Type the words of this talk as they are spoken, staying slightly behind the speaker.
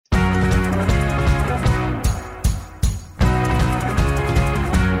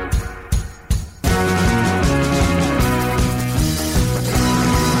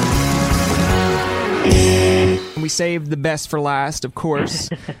saved the best for last, of course.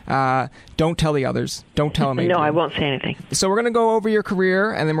 Don't tell the others. Don't tell them, Adrian. No, I won't say anything. So we're going to go over your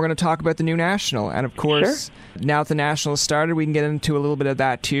career, and then we're going to talk about the new National. And, of course, now that the National has started, we can get into a little bit of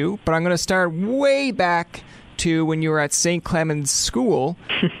that, too. But I'm going to start way back to when you were at St. Clement's School,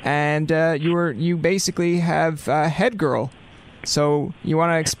 and you basically have head girl. So you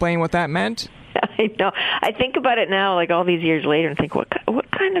want to explain what that meant? I know. I think about it now, like all these years later, and think, what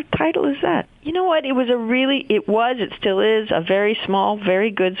kind of title is that? You know what? It still is a very small,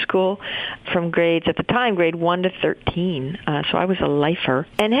 very good school from grades, at the time, grade 1 to 13. So I was a lifer.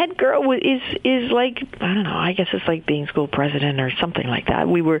 And head girl is like, I don't know, I guess it's like being school president or something like that.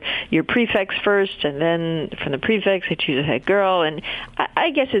 We were your prefects first, and then from the prefects, they choose a head girl. And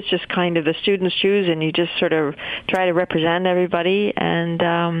I guess it's just kind of the students choose, and you just sort of try to represent everybody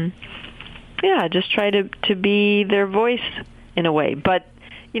and, just try to be their voice in a way. But,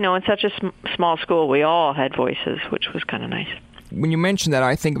 in such a small school, we all had voices, which was kind of nice. When you mention that,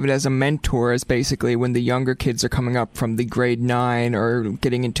 I think of it as a mentor, as basically when the younger kids are coming up from the grade 9 or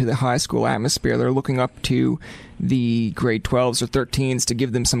getting into the high school atmosphere, they're looking up to the grade 12s or 13s to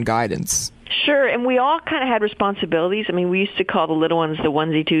give them some guidance. Sure, and we all kind of had responsibilities. I mean, we used to call the little ones the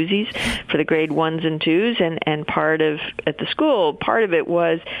onesie-twosies for the grade 1s and 2s, and at the school, part of it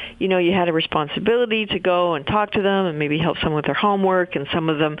was, you had a responsibility to go and talk to them and maybe help someone with their homework, and some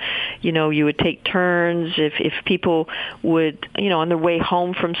of them, you would take turns. If people would, on their way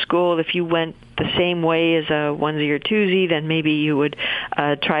home from school, if you went the same way as a onesie or twosie, then maybe you would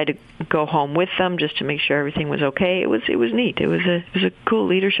try to go home with them just to make sure everything was okay. It was neat. It was a cool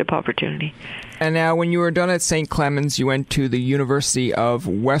leadership opportunity. And now, when you were done at St. Clement's, you went to the University of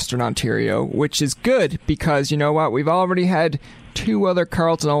Western Ontario, which is good because, you know what, we've already had 2 other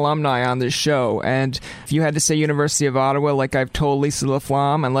Carleton alumni on this show, and if you had to say University of Ottawa, like I've told Lisa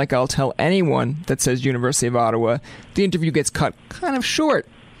Laflamme, and like I'll tell anyone that says University of Ottawa, the interview gets cut kind of short.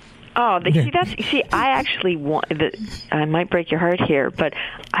 Oh, I actually I might break your heart here, but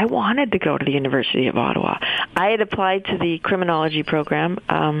I wanted to go to the University of Ottawa. I had applied to the criminology program.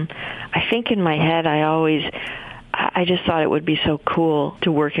 I think in my head I just thought it would be so cool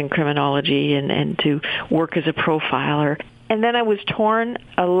to work in criminology and to work as a profiler. And then I was torn.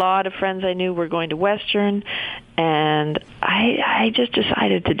 A lot of friends I knew were going to Western, and I just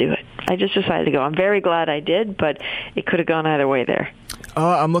decided to do it. I just decided to go. I'm very glad I did, but it could have gone either way there.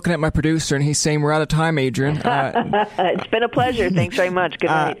 I'm looking at my producer, and he's saying we're out of time, Adrian. It's been a pleasure. Thanks very much. Good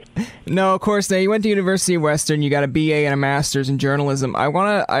night. No, of course. Now, you went to University of Western. You got a BA and a master's in journalism.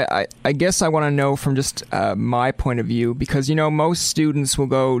 I guess I want to know from just my point of view, because, most students will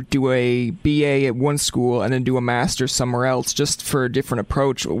go do a BA at one school and then do a master's somewhere else just for a different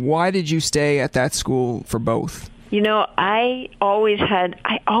approach. Why did you stay at that school for both? I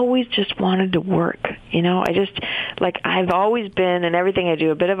always just wanted to work. I've always been, in everything I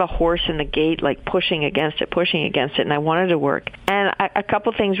do, a bit of a horse in the gate, like pushing against it, and I wanted to work. And a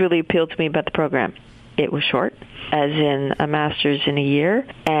couple things really appealed to me about the program. It was short, as in a master's in a year,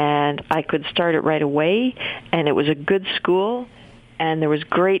 and I could start it right away, and it was a good school, and there was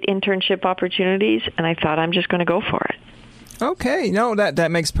great internship opportunities, and I thought, I'm just going to go for it. Okay, no,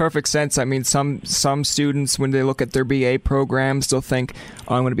 that makes perfect sense. I mean, some students, when they look at their BA programs, they'll think,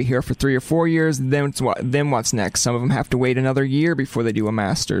 I'm going to be here for 3 or 4 years, then what's next? Some of them have to wait another year before they do a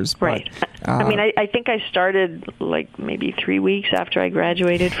master's. Right. But, I think I started like maybe 3 weeks after I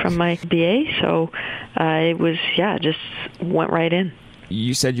graduated from my BA, so it was, just went right in.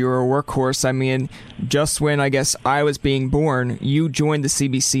 You said you were a workhorse. I mean, just when I guess I was being born, you joined the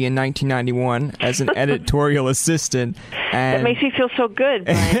CBC in 1991 as an editorial assistant. And, that makes me feel so good,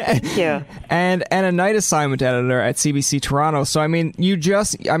 Brian. Thank you. And a night assignment editor at CBC Toronto. So you're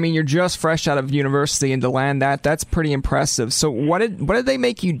just fresh out of university, and to land that's pretty impressive. So what did they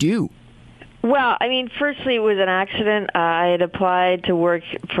make you do? Well, firstly, it was an accident. I had applied to work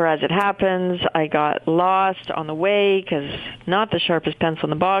for As It Happens. I got lost on the way because not the sharpest pencil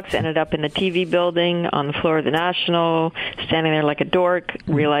in the box. Ended up in the TV building on the floor of the National, standing there like a dork,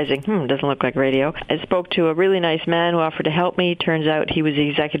 realizing, doesn't look like radio. I spoke to a really nice man who offered to help me. Turns out he was the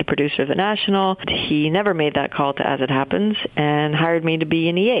executive producer of the National. He never made that call to As It Happens and hired me to be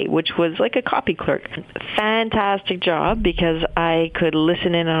an EA, which was like a copy clerk. Fantastic job because I could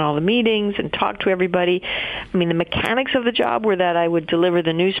listen in on all the meetings and and talk to everybody. I mean, the mechanics of the job were that I would deliver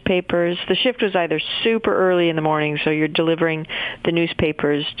the newspapers. The shift was either super early in the morning, so you're delivering the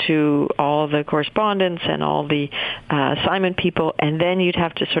newspapers to all the correspondents and all the assignment people, and then you'd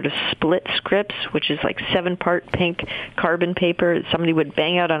have to sort of split scripts, which is like 7-part pink carbon paper that somebody would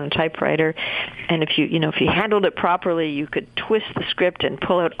bang out on a typewriter. And if you handled it properly, you could twist the script and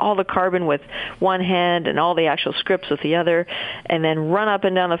pull out all the carbon with one hand and all the actual scripts with the other, and then run up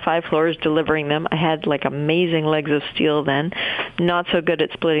and down the 5 floors delivering them. I had like amazing legs of steel then, not so good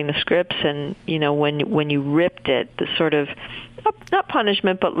at splitting the scripts. And when you ripped it, the sort of not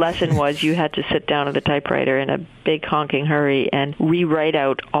punishment, but lesson was you had to sit down at the typewriter in a big honking hurry and rewrite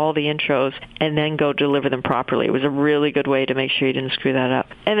out all the intros and then go deliver them properly. It was a really good way to make sure you didn't screw that up.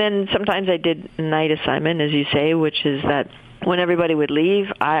 And then sometimes I did night assignment, as you say, which is that when everybody would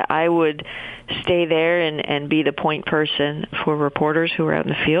leave, I would stay there and be the point person for reporters who were out in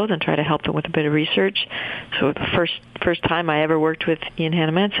the field and try to help them with a bit of research. So the first time I ever worked with Ian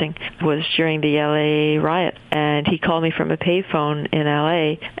Hanomansing was during the LA riot, and he called me from a payphone in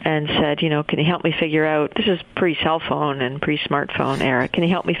LA and said, can you help me figure out, this is pre-cell phone and pre-smartphone era, can you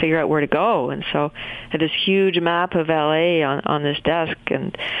help me figure out where to go? And so I had this huge map of LA on this desk,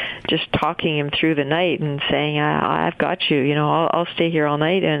 and just talking him through the night and saying, I've got you, I'll stay here all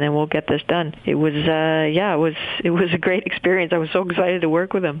night and then we'll get this done. It was it was a great experience. I was so excited to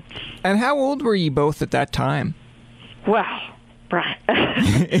work with him. And how old were you both at that time? Well, Brian,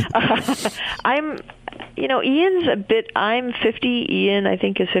 I'm 50. Ian, I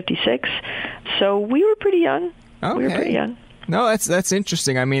think, is 56. So we were pretty young. Okay. We were pretty young. No, that's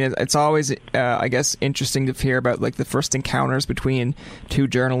interesting. I mean, it's always, I guess, interesting to hear about like the first encounters between two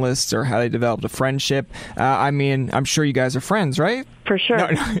journalists or how they developed a friendship. I mean, I'm sure you guys are friends, right? For sure. No.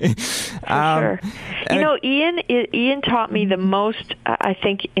 For sure. Ian taught me the most, I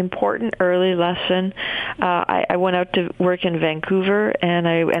think, important early lesson. I went out to work in Vancouver, and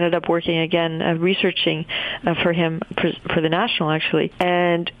I ended up working again, researching for him, for the National, actually.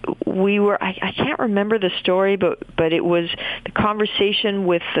 And we were, I can't remember the story, but it was, the conversation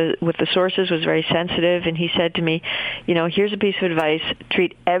with the sources was very sensitive, and he said to me, here's a piece of advice: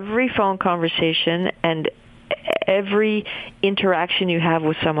 treat every phone conversation and every interaction you have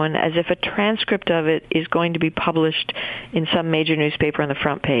with someone as if a transcript of it is going to be published in some major newspaper on the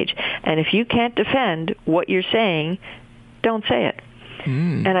front page. And if you can't defend what you're saying, don't say it.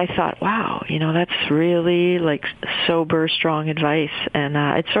 And I thought, wow, that's really like sober, strong advice. And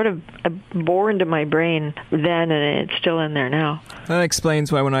it sort of bore into my brain then, and it's still in there now. That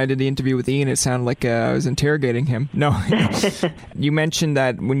explains why when I did the interview with Ian, it sounded like I was interrogating him. No. You mentioned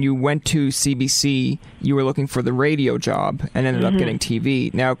that when you went to CBC, you were looking for the radio job and ended up getting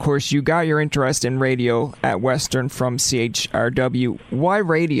TV. Now, of course, you got your interest in radio at Western from CHRW. Why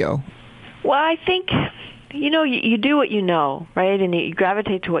radio? Well, I think... you do what you know, right? And you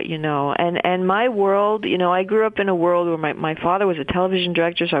gravitate to what you know. And my world, I grew up in a world where my father was a television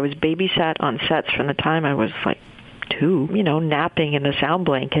director, so I was babysat on sets from the time I was like 2, napping in the sound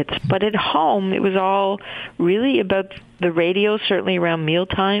blankets. But at home, it was all really about the radio, certainly around meal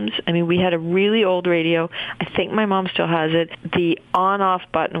times. I mean, we had a really old radio. I think my mom still has it. The on-off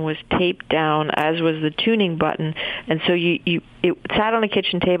button was taped down, as was the tuning button. And so it sat on the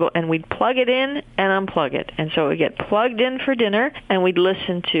kitchen table, and we'd plug it in and unplug it. And so it would get plugged in for dinner, and we'd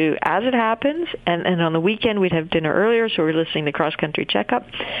listen to As It Happens. And on the weekend, we'd have dinner earlier, so we're listening to Cross Country Checkup.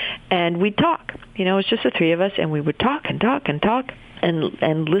 And we'd talk. It was just the 3 of us, and we would talk and talk and talk.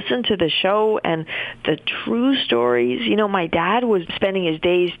 And listen to the show and the true stories. My dad was spending his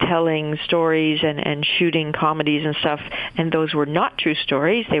days telling stories and shooting comedies and stuff, and those were not true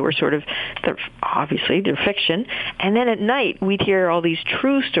stories. They were obviously, they're fiction. And then at night, we'd hear all these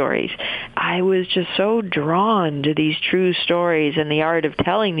true stories. I was just so drawn to these true stories and the art of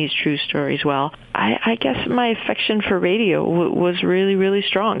telling these true stories well. I guess my affection for radio was really, really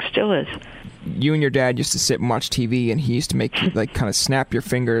strong, still is. You and your dad used to sit and watch TV, and he used to make like kind of snap your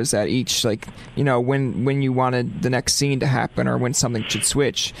fingers at each, like, when you wanted the next scene to happen or when something should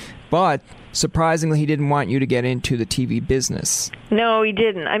switch. But surprisingly, he didn't want you to get into the TV business. No, he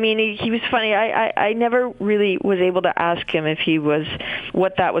didn't. I mean, he was funny. I never really was able to ask him if he was,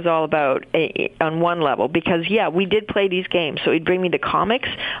 what that was all about on one level, because, we did play these games. So he'd bring me the comics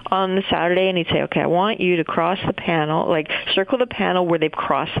on the Saturday, and he'd say, okay, I want you to cross the panel, like circle the panel where they've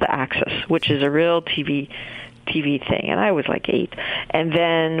crossed the axis, which is a real TV TV thing, and I was like 8. And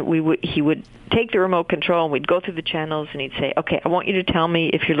then he would take the remote control, and we'd go through the channels, and he'd say, okay, I want you to tell me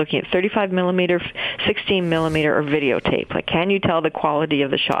if you're looking at 35 millimeter, 16 millimeter, or videotape. Like, can you tell the quality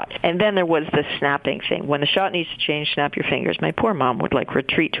of the shot? And then there was the snapping thing. When the shot needs to change, snap your fingers. My poor mom would, like,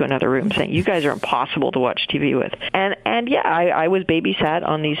 retreat to another room saying, you guys are impossible to watch TV with. And yeah, I was babysat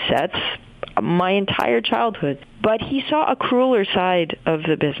on these sets my entire childhood. But he saw a crueler side of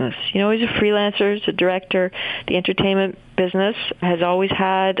the business. You know, he's a freelancer, he's a director. The entertainment business has always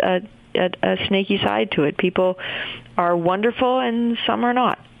had a snaky side to it. People are wonderful and some are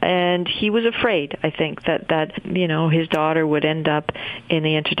not. And he was afraid, I think, that you know, his daughter would end up in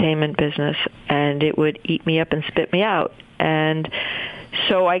the entertainment business and it would eat me up and spit me out. And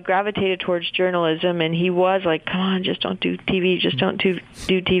so I gravitated towards journalism, and he was like, come on, just don't do TV, just don't do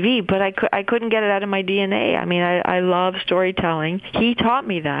TV. But I couldn't get it out of my DNA. I mean, I love storytelling. He taught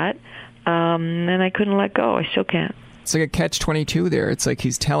me that, and I couldn't let go. I still can't. It's like a catch-22 there. It's like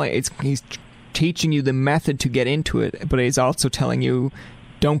he's teaching you the method to get into it, but he's also telling you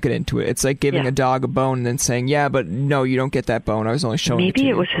don't get into it. It's like giving a dog a bone and then saying, yeah, but no, you don't get that bone. I was only showing it to you.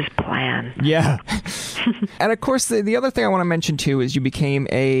 Maybe it was his plan. Yeah. And of course, the other thing I want to mention too is you became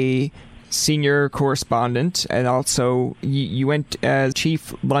a senior correspondent, and also you went as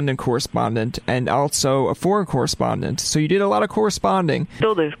chief London correspondent and also a foreign correspondent. So you did a lot of corresponding.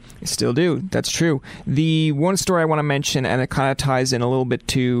 Still do. That's true. The one story I want to mention, and it kind of ties in a little bit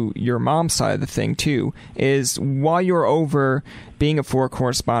to your mom's side of the thing too, is while you were over being a foreign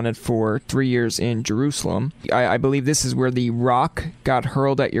correspondent for 3 years in Jerusalem, I believe this is where the rock got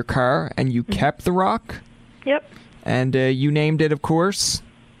hurled at your car, and you kept the rock? Yep. And you named it, of course?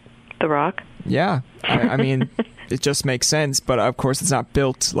 The Rock. Yeah. I mean, it just makes sense, but of course it's not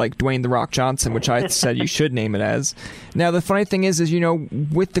built like Dwayne The Rock Johnson, which I said you should name it as. Now, the funny thing is, you know,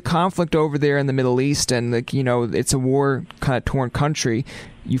 with the conflict over there in the Middle East and, like, you know, it's a war kind of torn country,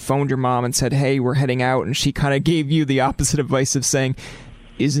 you phoned your mom and said, hey, we're heading out, and she kind of gave you the opposite advice of saying,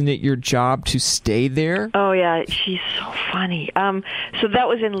 isn't it your job to stay there? Oh, yeah. She's so funny. So that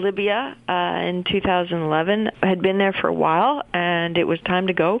was in Libya in 2011. I had been there for a while, and it was time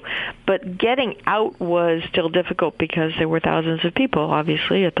to go. But getting out was still difficult because there were thousands of people,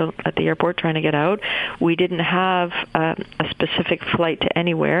 obviously, at the airport trying to get out. We didn't have a specific flight to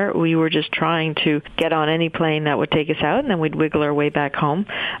anywhere. We were just trying to get on any plane that would take us out, and then we'd wiggle our way back home.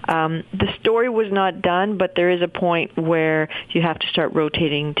 The story was not done, but there is a point where you have to start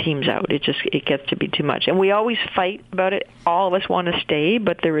rotating teams out. It gets to be too much, and we always fight about it. All of us want to stay,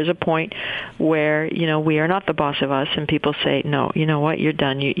 but there is a point where, you know, we are not the boss of us, and people say, no, you know what, you're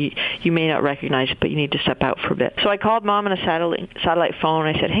done. You may not recognize it, but you need to step out for a bit. So I called Mom on a satellite phone.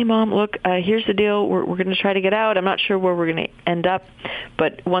 I said, hey, Mom, look, here's the deal. We're going to try to get out. I'm not sure where we're going to end up,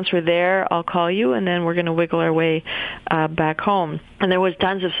 but once we're there, I'll call you, and then we're going to wiggle our way back home. And there was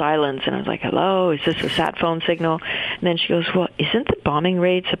tons of silence, and I was like, hello, is this a sat phone signal? And then she goes, well, isn't the bombing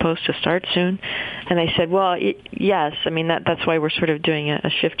raid supposed to start soon? And I said, well, yes. I mean, that's why we're sort of doing a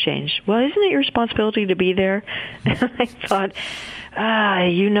shift change. Well, isn't it your responsibility to be there? And I thought,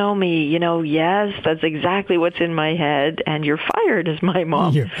 you know me, you know, yes, that's exactly what's in my head, and you're fired as my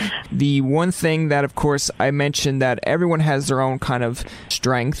mom. Yeah. The one thing that, of course, I mentioned that everyone has their own kind of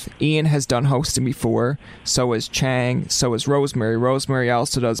strength. Ian has done hosting before, so has Chang, so has Rosemary. Rosemary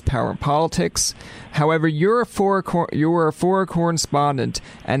also does Power and Politics. However, you were a foreign correspondent,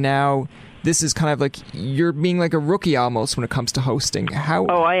 and now this is kind of like you're being like a rookie almost when it comes to hosting. How?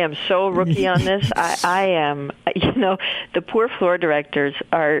 Oh, I am so rookie on this. I am. You know, the poor floor directors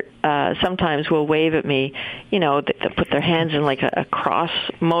are sometimes will wave at me. You know, they'll put their hands in like a cross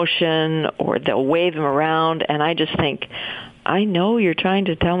motion, or they'll wave them around, and I just think, I know you're trying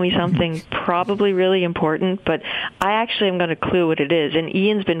to tell me something probably really important, but I actually am going to clue what it is. And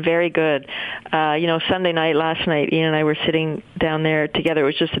Ian's been very good. You know, Sunday night, last night, Ian and I were sitting down there together. It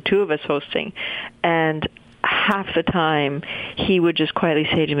was just the two of us hosting. And half the time, he would just quietly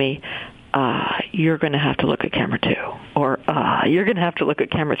say to me, you're going to have to look at camera 2, or you're going to have to look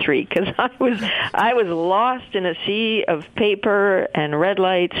at camera 3, because I was lost in a sea of paper and red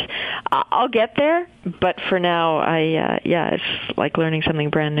lights. I'll get there, but for now, it's like learning something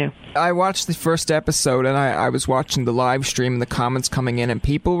brand new. I watched the first episode, and I was watching the live stream and the comments coming in, and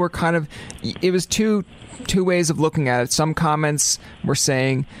people were kind of, it was two ways of looking at it. Some comments were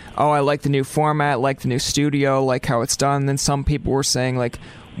saying, oh, I like the new format, like the new studio, like how it's done. And then some people were saying, like,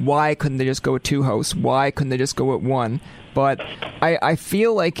 why couldn't they just go with 2 hosts? Why couldn't they just go with 1? But I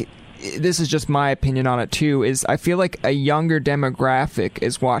feel like this is just my opinion on it too, is I feel like a younger demographic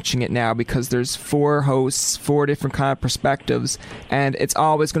is watching it now because there's 4 hosts, 4 different kind of perspectives, and it's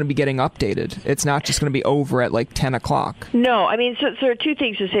always going to be getting updated. It's not just going to be over at like 10 o'clock. No, I mean, so there are 2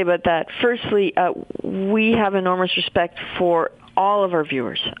 things to say about that. Firstly, we have enormous respect for all of our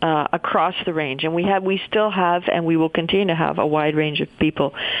viewers across the range, and we still have, and we will continue to have a wide range of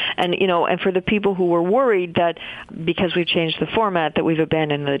people. And and for the people who were worried that because we've changed the format that we've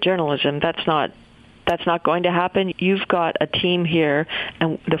abandoned the journalism, that's not going to happen. You've got a team here,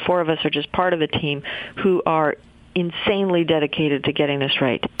 and the 4 of us are just part of a team who are insanely dedicated to getting this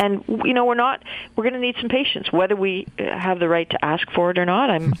right. And we're going to need some patience. Whether we have the right to ask for it or not,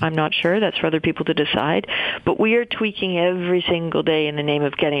 I'm not sure. That's for other people to decide. But we are tweaking every single day in the name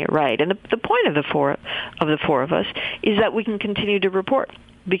of getting it right. And the point of the four of us is that we can continue to report,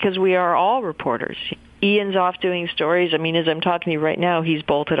 because we are all reporters. Ian's off doing stories. I mean, as I'm talking to you right now, he's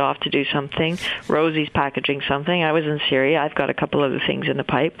bolted off to do something. Rosie's packaging something. I was in Syria. I've got a couple other things in the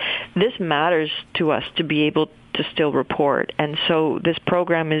pipe. This matters to us to be able to still report. And so this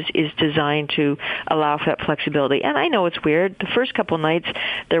program is designed to allow for that flexibility. And I know it's weird. The first couple nights,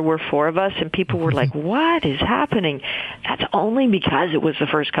 there were 4 of us, and people were like, what is happening? That's only because it was the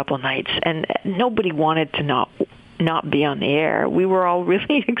first couple nights, and nobody wanted to not be on the air. We were all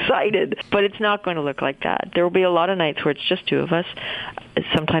really excited, but it's not going to look like that. There will be a lot of nights where it's just 2 of us,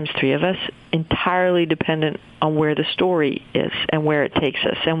 sometimes 3 of us, entirely dependent on where the story is and where it takes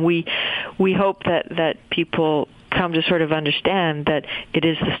us. And we hope that people come to sort of understand that it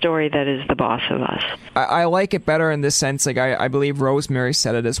is the story that is the boss of us. I like it better in this sense. Like I believe Rosemary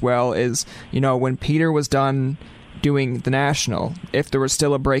said it as well, is, when Peter was done doing the National, if there was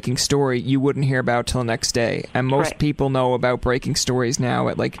still a breaking story, you wouldn't hear about it till the next day. And most people know about breaking stories now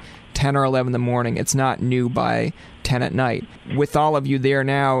at like 10 or 11 in the morning. It's not new by 10 at night. With all of you there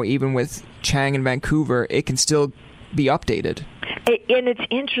now, even with Chang in Vancouver, it can still be updated. And it's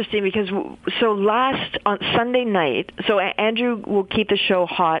interesting because on Sunday night, so Andrew will keep the show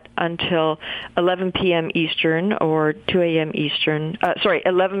hot until 11 p.m. Eastern or 2 a.m. Eastern.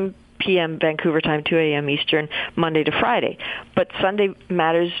 11 p.m. Vancouver time, 2 a.m. Eastern, Monday to Friday. But Sunday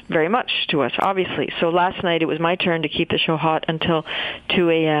matters very much to us, obviously. So last night it was my turn to keep the show hot until 2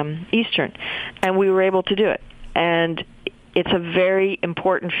 a.m. Eastern, and we were able to do it. And it's a very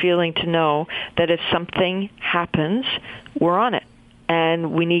important feeling to know that if something happens, we're on it.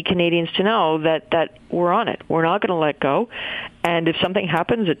 And we need Canadians to know that we're on it. We're not going to let go. And if something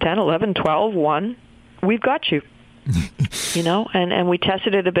happens at 10, 11, 12, 1, we've got you. And we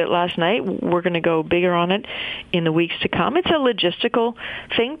tested it a bit last night. We're going to go bigger on it in the weeks to come. It's a logistical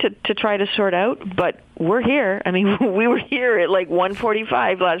thing to try to sort out, but we're here. I mean, we were here at like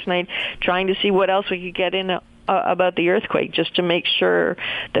 1:45 last night trying to see what else we could get in about the earthquake, just to make sure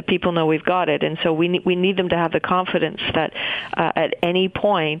that people know we've got it. And so we need them to have the confidence that at any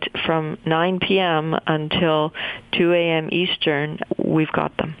point from 9 p.m. until 2 a.m. Eastern, we've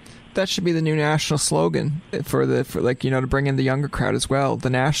got them. That should be the new national slogan for to bring in the younger crowd as well. The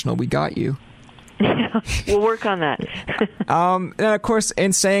National, we got you. We'll work on that. And of course,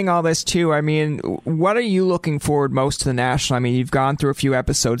 in saying all this too, I mean, what are you looking forward most to the National? I mean, you've gone through a few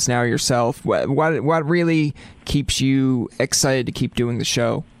episodes now yourself. What really keeps you excited to keep doing the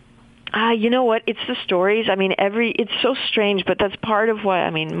show? You know what? It's the stories. I mean, it's so strange, but that's part of why, I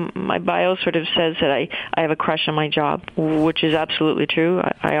mean, my bio sort of says that I have a crush on my job, which is absolutely true.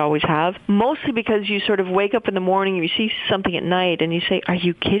 I always have. Mostly because you sort of wake up in the morning, you see something at night, and you say, are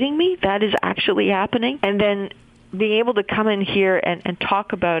you kidding me? That is actually happening? And then being able to come in here and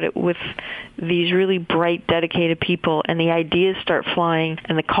talk about it with these really bright, dedicated people, and the ideas start flying,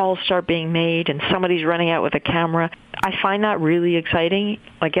 and the calls start being made, and somebody's running out with a camera. I find that really exciting,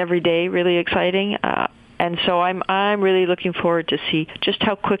 like every day really exciting. And so I'm really looking forward to see just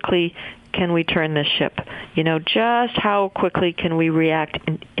how quickly can we turn this ship. Just how quickly can we react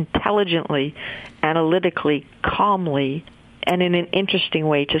intelligently, analytically, calmly, and in an interesting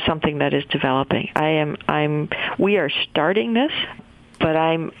way to something that is developing. We are starting this, but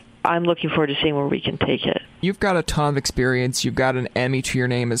I'm looking forward to seeing where we can take it. You've got a ton of experience. You've got an Emmy to your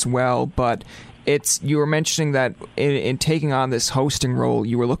name as well, but you were mentioning that in taking on this hosting role,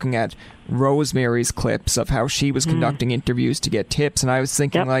 you were looking at Rosemary's clips of how she was conducting interviews to get tips, and I was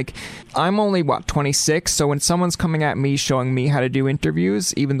thinking, I'm only 26, so when someone's coming at me showing me how to do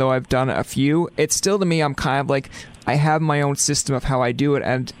interviews, even though I've done a few, it's still, to me, I'm kind of like, I have my own system of how I do it,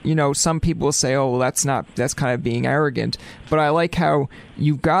 and some people will say, oh, well, that's kind of being arrogant, but I like how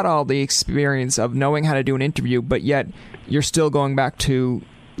you've got all the experience of knowing how to do an interview, but yet you're still going back to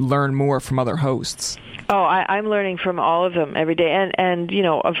learn more from other hosts. Oh, I'm learning from all of them every day, and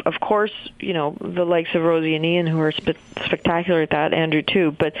of course, the likes of Rosie and Ian, who are spectacular at that, Andrew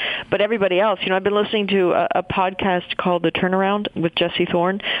too, but everybody else. I've been listening to a podcast called The Turnaround with Jesse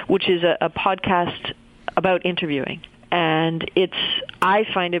Thorne, which is a podcast about interviewing. And I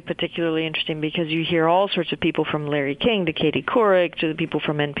find it particularly interesting because you hear all sorts of people, from Larry King to Katie Couric to the people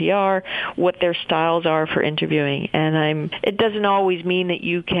from NPR, what their styles are for interviewing. And it doesn't always mean that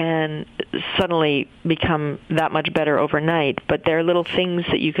you can suddenly become that much better overnight, but there are little things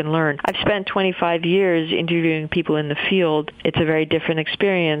that you can learn. I've spent 25 years interviewing people in the field. It's a very different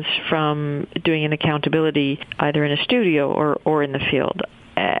experience from doing an accountability either in a studio or in the field.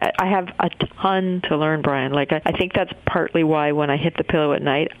 I have a ton to learn, Brian. Like, I think that's partly why when I hit the pillow at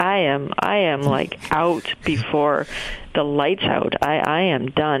night, I am like out before the lights out. I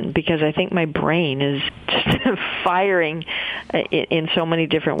am done, because I think my brain is just firing in so many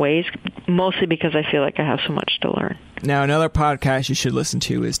different ways, mostly because I feel like I have so much to learn. Now, another podcast you should listen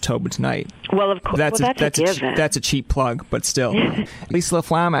to is Toba Tonight. Well, of course, that's a cheap plug, but still. Lisa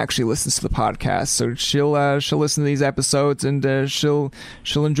LaFlamme actually listens to the podcast, so she'll listen to these episodes, and she'll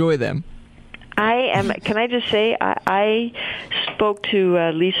enjoy them. Can I just say, I spoke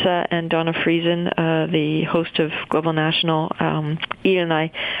to Lisa and Donna Friesen, the host of Global National. Ian and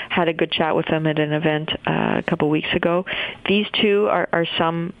I had a good chat with them at an event a couple weeks ago. These two are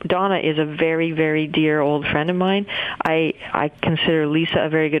Donna is a very, very dear old friend of mine. I consider Lisa a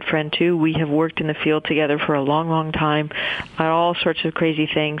very good friend too. We have worked in the field together for a long, long time on all sorts of crazy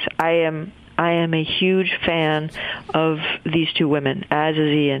things. I am a huge fan of these two women, as is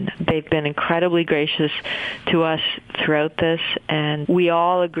Ian. They've been incredibly gracious to us throughout this, and we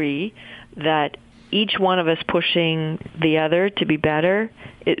all agree that each one of us pushing the other to be better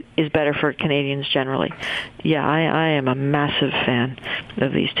is better for Canadians generally. Yeah, I am a massive fan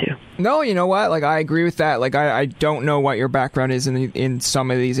of these two. No, you know what? Like, I agree with that. Like, I don't know what your background is in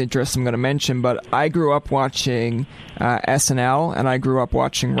some of these interests I'm going to mention, but I grew up watching SNL, and I grew up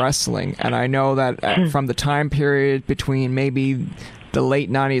watching wrestling, and I know that from the time period between maybe the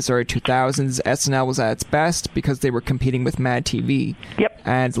late 90s, early 2000s, SNL was at its best because they were competing with Mad TV. Yep.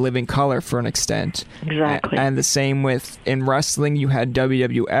 And Living Color for an extent. Exactly. And the same in wrestling, you had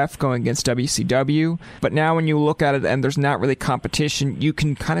WWF going against WCW. But now when you look at it and there's not really competition, you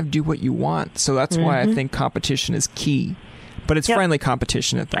can kind of do what you want. So that's why I think competition is key. But it's friendly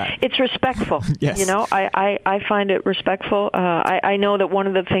competition at that. It's respectful. Yes. I find it respectful. I know that one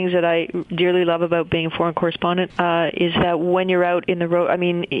of the things that I dearly love about being a foreign correspondent is that when you're out in the road, I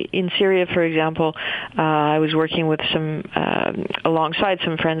mean, in Syria, for example, I was working with alongside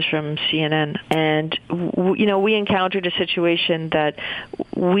some friends from CNN, and, we encountered a situation that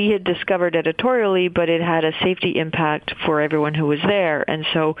we had discovered editorially, but it had a safety impact for everyone who was there. And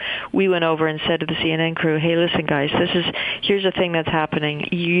so we went over and said to the CNN crew, hey, listen, guys, here's a thing that's happening.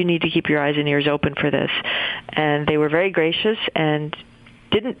 You need to keep your eyes and ears open for this. And they were very gracious and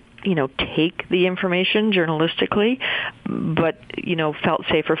didn't, take the information journalistically, but, felt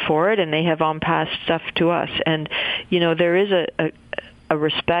safer for it, and they have on-passed stuff to us. And, there is a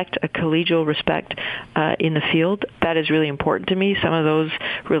respect, a collegial respect in the field. That is really important to me. Some of those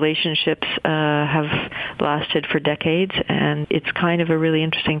relationships have lasted for decades, and it's kind of a really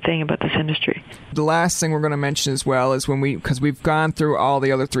interesting thing about this industry. The last thing we're going to mention as well is because we've gone through all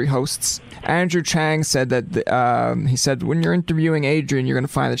the other three hosts, Andrew Chang said that he said, when you're interviewing Adrienne, you're going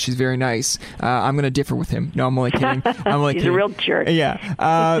to find that she's very nice. I'm going to differ with him. No, I'm only kidding. He's a real jerk. Yeah.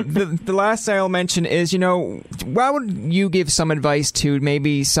 The last thing I'll mention is, why would you give some advice to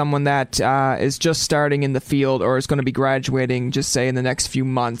maybe someone that is just starting in the field or is going to be graduating, just say in the next few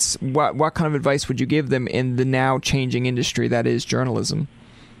months? What kind of advice would you give them in the now changing industry that is journalism?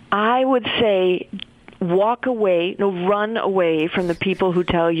 I would say run away from the people who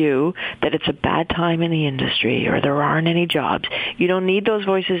tell you that it's a bad time in the industry or there aren't any jobs. You don't need those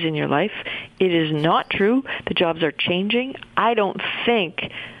voices in your life. It is not true. The jobs are changing. I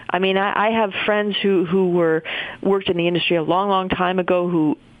have friends who worked in the industry a long, long time ago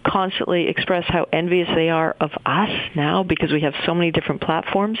who constantly express how envious they are of us now because we have so many different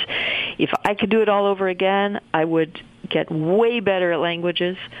platforms. If I could do it all over again, I would get way better at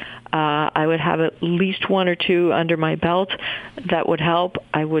languages. I would have at least one or two under my belt. That would help.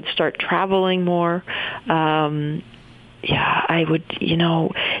 I would start traveling more. I would,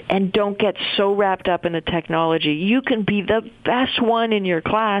 and don't get so wrapped up in the technology. You can be the best one in your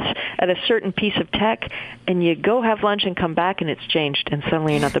class at a certain piece of tech, and you go have lunch and come back and it's changed, and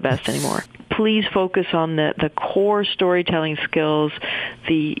suddenly you're not the best anymore. Please focus on the core storytelling skills,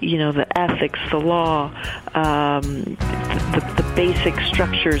 the ethics, the law, the basic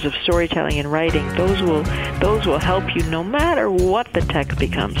structures of storytelling and writing, those will help you no matter what the tech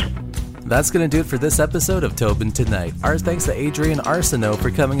becomes. That's going to do it for this episode of Tobin Tonight. Our thanks to Adrienne Arsenault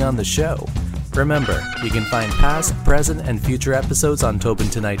for coming on the show. Remember, you can find past, present, and future episodes on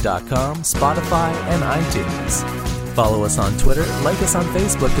TobinTonight.com, Spotify, and iTunes. Follow us on Twitter, like us on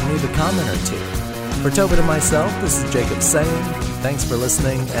Facebook, and leave a comment or two. For Tobin and myself, this is Jacob saying thanks for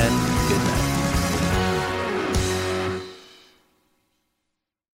listening and good night.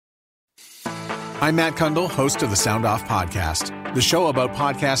 I'm Matt Kundle, host of the Sound Off Podcast, the show about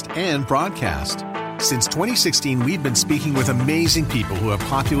podcast and broadcast. Since 2016, we've been speaking with amazing people who have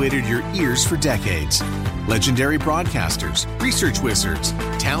populated your ears for decades. Legendary broadcasters, research wizards,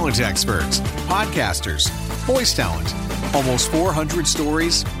 talent experts, podcasters, voice talent. Almost 400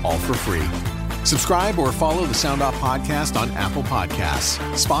 stories, all for free. Subscribe or follow the Sound Off Podcast on Apple Podcasts,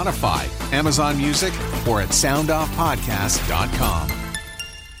 Spotify, Amazon Music, or at soundoffpodcast.com.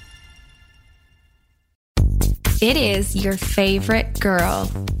 It is your favorite girl.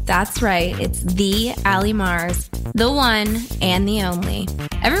 That's right, it's the Allie Mars, the one and the only.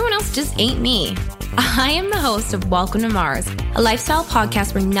 Everyone else just ain't me. I am the host of Welcome to Mars, a lifestyle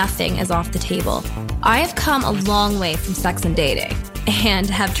podcast where nothing is off the table. I have come a long way from sex and dating and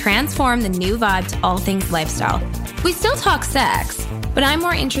have transformed the new vibe to all things lifestyle. We still talk sex, but I'm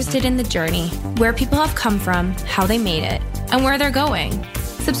more interested in the journey, where people have come from, how they made it, and where they're going.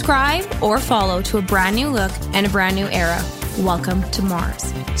 Subscribe or follow to a brand new look and a brand new era. Welcome to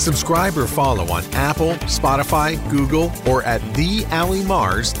Mars. Subscribe or follow on Apple, Spotify, Google, or at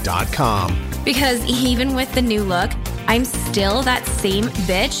thealliemars.com. Because even with the new look, I'm still that same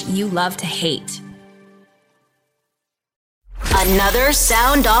bitch you love to hate. Another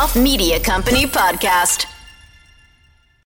Sound Off Media Company podcast.